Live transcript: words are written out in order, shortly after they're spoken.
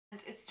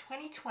and it's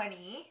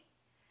 2020.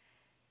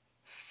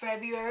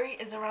 February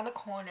is around the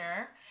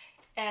corner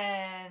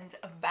and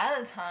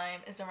Valentine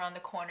is around the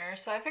corner,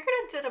 so I figured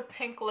I did a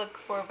pink look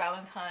for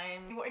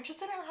Valentine. If you were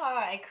interested in how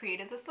I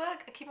created this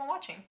look, keep on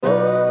watching.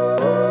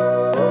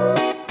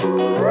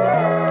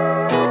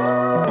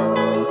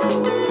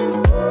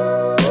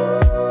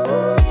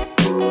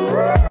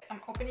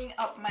 I'm opening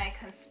up my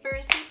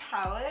Conspiracy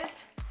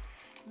palette.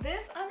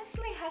 This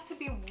honestly has to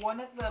be one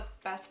of the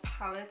best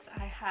palettes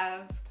I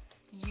have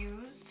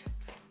used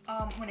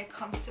when it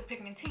comes to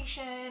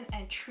pigmentation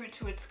and true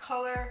to its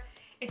color.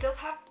 It does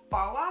have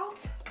fallout,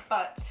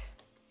 but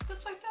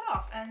just wipe that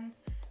off and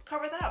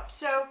cover that up.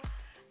 So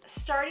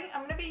starting,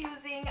 I'm going to be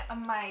using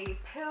my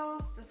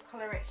pills, this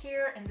color right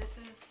here, and this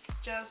is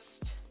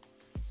just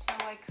so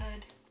I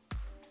could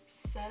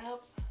set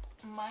up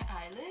my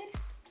eyelid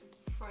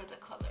for the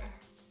color.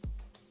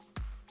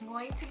 I'm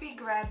going to be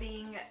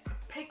grabbing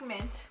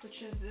pigment,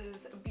 which is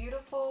this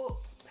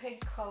beautiful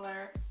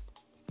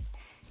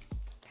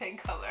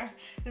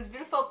this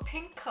beautiful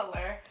pink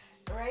color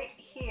right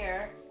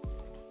here,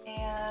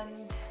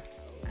 and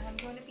I'm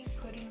going to be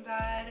putting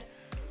that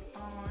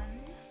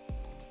on.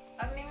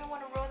 I don't even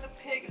want to ruin the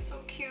pig, it's so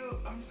cute.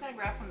 I'm just going to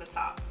grab from the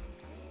top.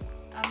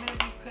 I'm going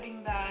to be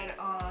putting that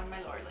on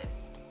my lower lid.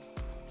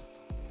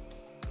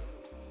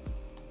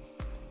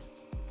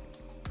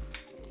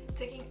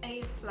 Taking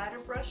a flatter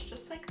brush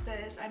just like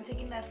this, I'm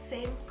taking that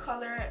same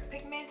color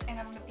pigment and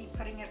I'm going to be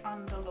putting it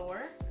on the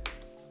lower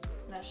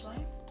lash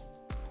line.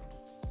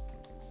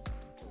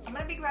 I'm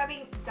going to be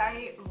grabbing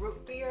Diet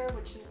Root Beer,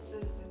 which is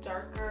this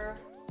darker,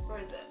 where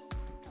is it?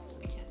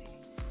 I can't see.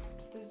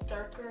 This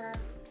darker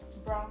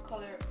brown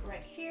color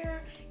right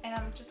here, and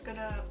I'm just going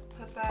to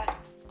put that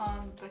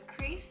on the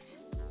crease.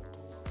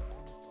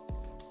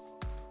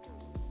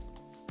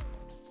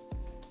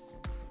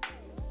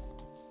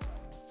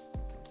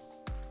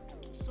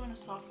 Just want to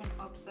soften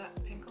up that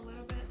pink a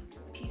little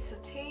bit. Piece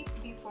of tape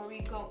before we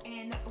go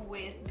in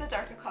with the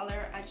darker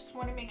color. I just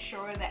want to make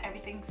sure that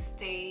everything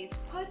stays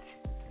put.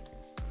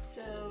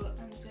 So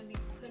I'm just going to be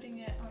putting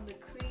it on the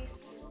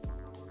crease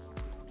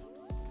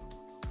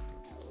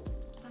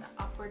on an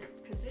upward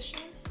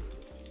position.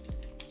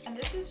 And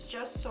this is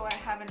just so I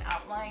have an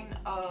outline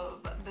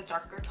of the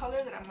darker color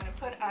that I'm going to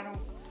put.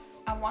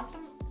 I want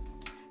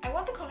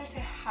the color to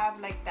have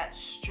like that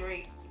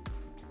straight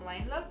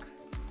line look.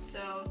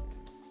 So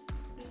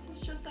this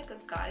is just like a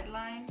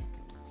guideline.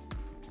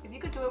 If you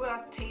could do it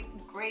without tape,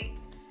 great.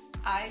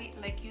 I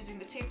like using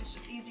the tape, it's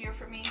just easier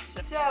for me.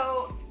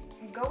 So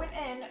going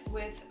in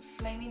with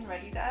Flaming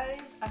Red, you guys,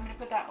 I'm gonna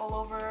put that all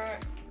over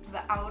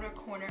the outer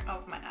corner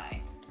of my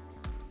eye.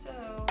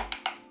 So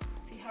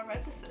see how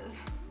red this is.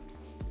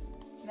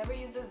 Never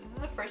used this. This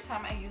is the first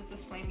time I use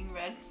this Flaming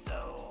Red,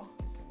 so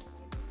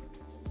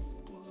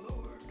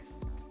Lord.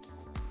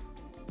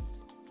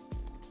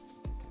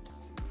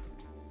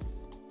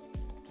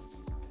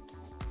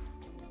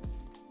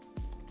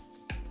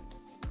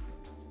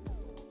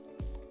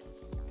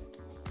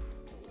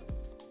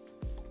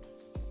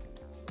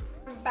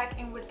 I'm back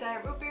in with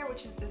Diet Root Beer,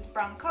 which is this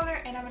brown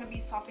color, and I'm going to be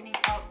softening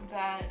up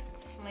that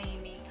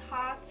Flaming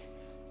Hot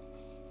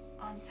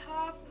on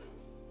top.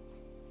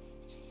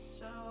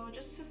 So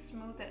just to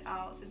smooth it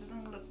out so it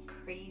doesn't look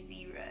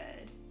crazy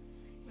red.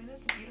 Even though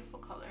it's a beautiful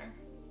color.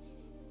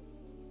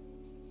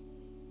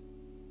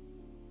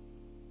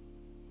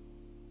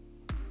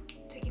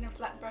 Taking a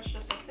flat brush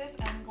just like this,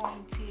 I'm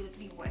going to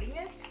be wetting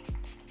it.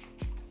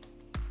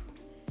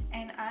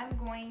 And I'm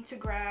going to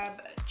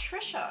grab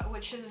Trisha,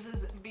 which is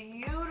this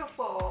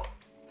beautiful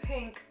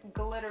pink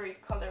glittery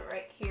color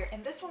right here.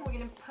 And this one we're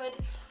going to put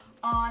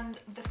on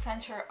the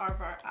center of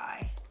our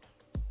eye.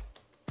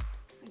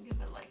 So give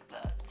it like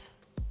that.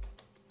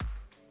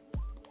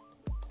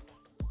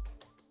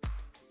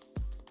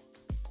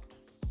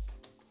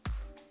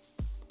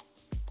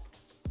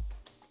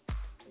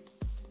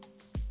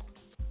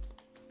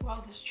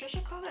 Wow, this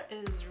Trisha color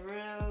is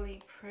really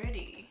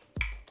pretty.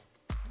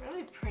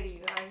 Really pretty,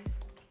 you guys.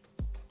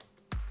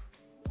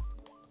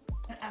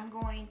 And I'm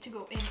going to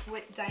go in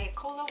with Diet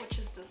Cola, which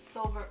is the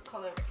silver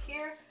color right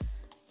here.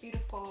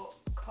 Beautiful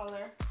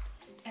color.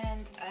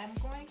 And I'm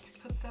going to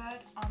put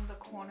that on the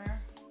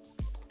corner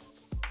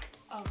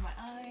of my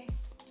eye,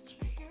 just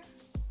right here.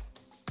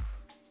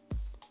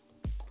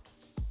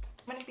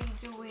 I'm going to be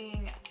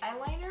doing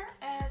eyeliner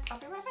and I'll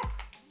be right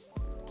back.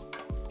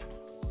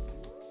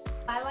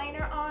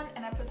 Eyeliner on,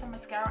 and I put some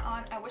mascara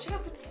on. I wish I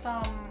could put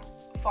some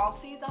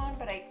falsies on,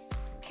 but I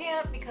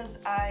can't because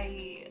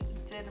I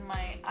did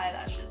my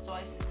eyelashes. So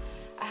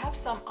I have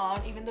some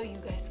on, even though you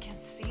guys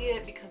can't see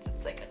it because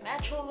it's like a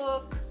natural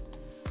look.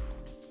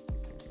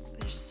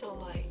 They're so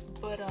light,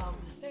 but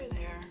they're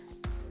there.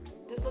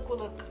 This look will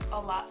look a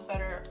lot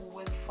better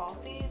with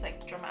falsies,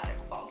 like dramatic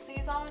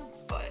falsies on,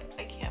 but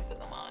I can't put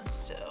them on,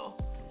 so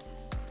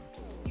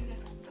you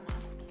guys can put them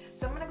on.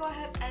 So I'm gonna go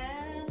ahead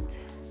and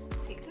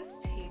take this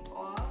tape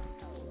off.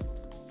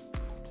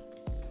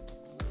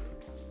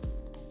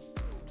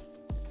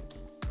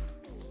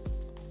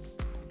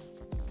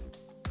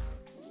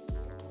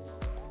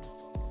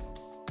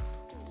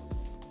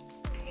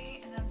 Okay,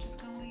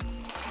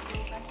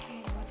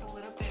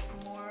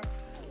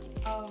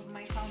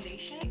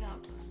 foundation.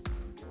 Up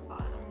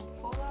bottom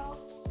fallout.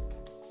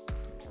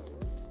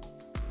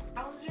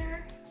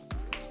 Bronzer.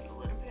 Let's put a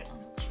little bit on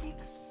the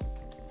cheeks.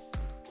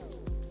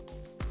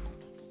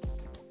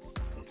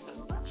 Do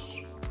some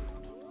blush.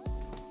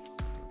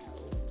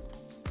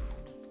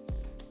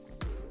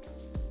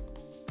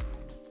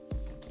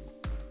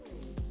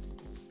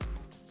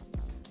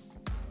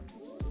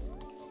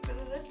 For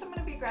the lips, I'm going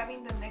to be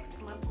grabbing the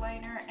NYX lip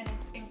liner, and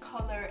it's in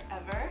color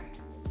Ever.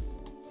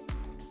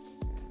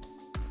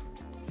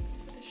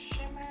 For the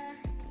shimmer,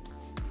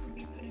 I'll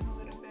be putting a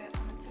little bit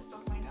on the tip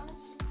of my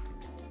nose.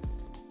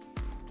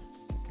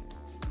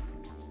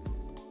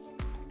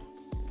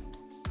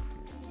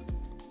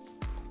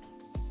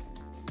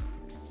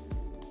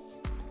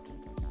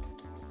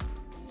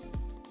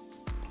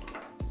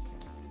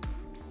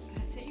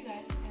 That's it, you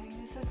guys. I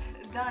think this is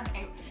done.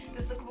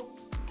 This look will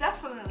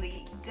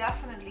definitely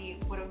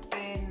would have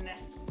been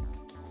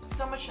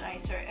so much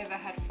nicer if I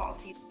had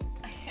falsies.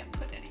 I can't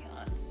put any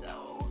on,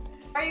 so.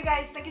 Alright, you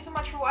guys, thank you so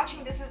much for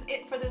watching. This is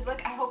it for this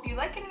look. I hope you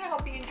like it and I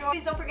hope you enjoy.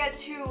 Please don't forget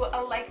to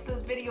like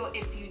this video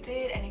if you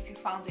did and if you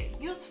found it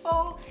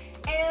useful.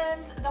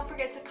 And don't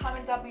forget to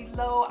comment down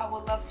below. I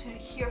would love to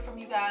hear from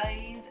you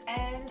guys.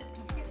 And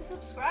don't forget to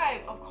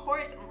subscribe, of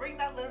course, and ring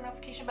that little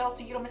notification bell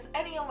so you don't miss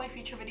any of my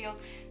future videos.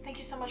 Thank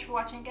you so much for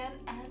watching again,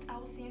 and I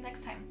will see you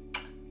next time.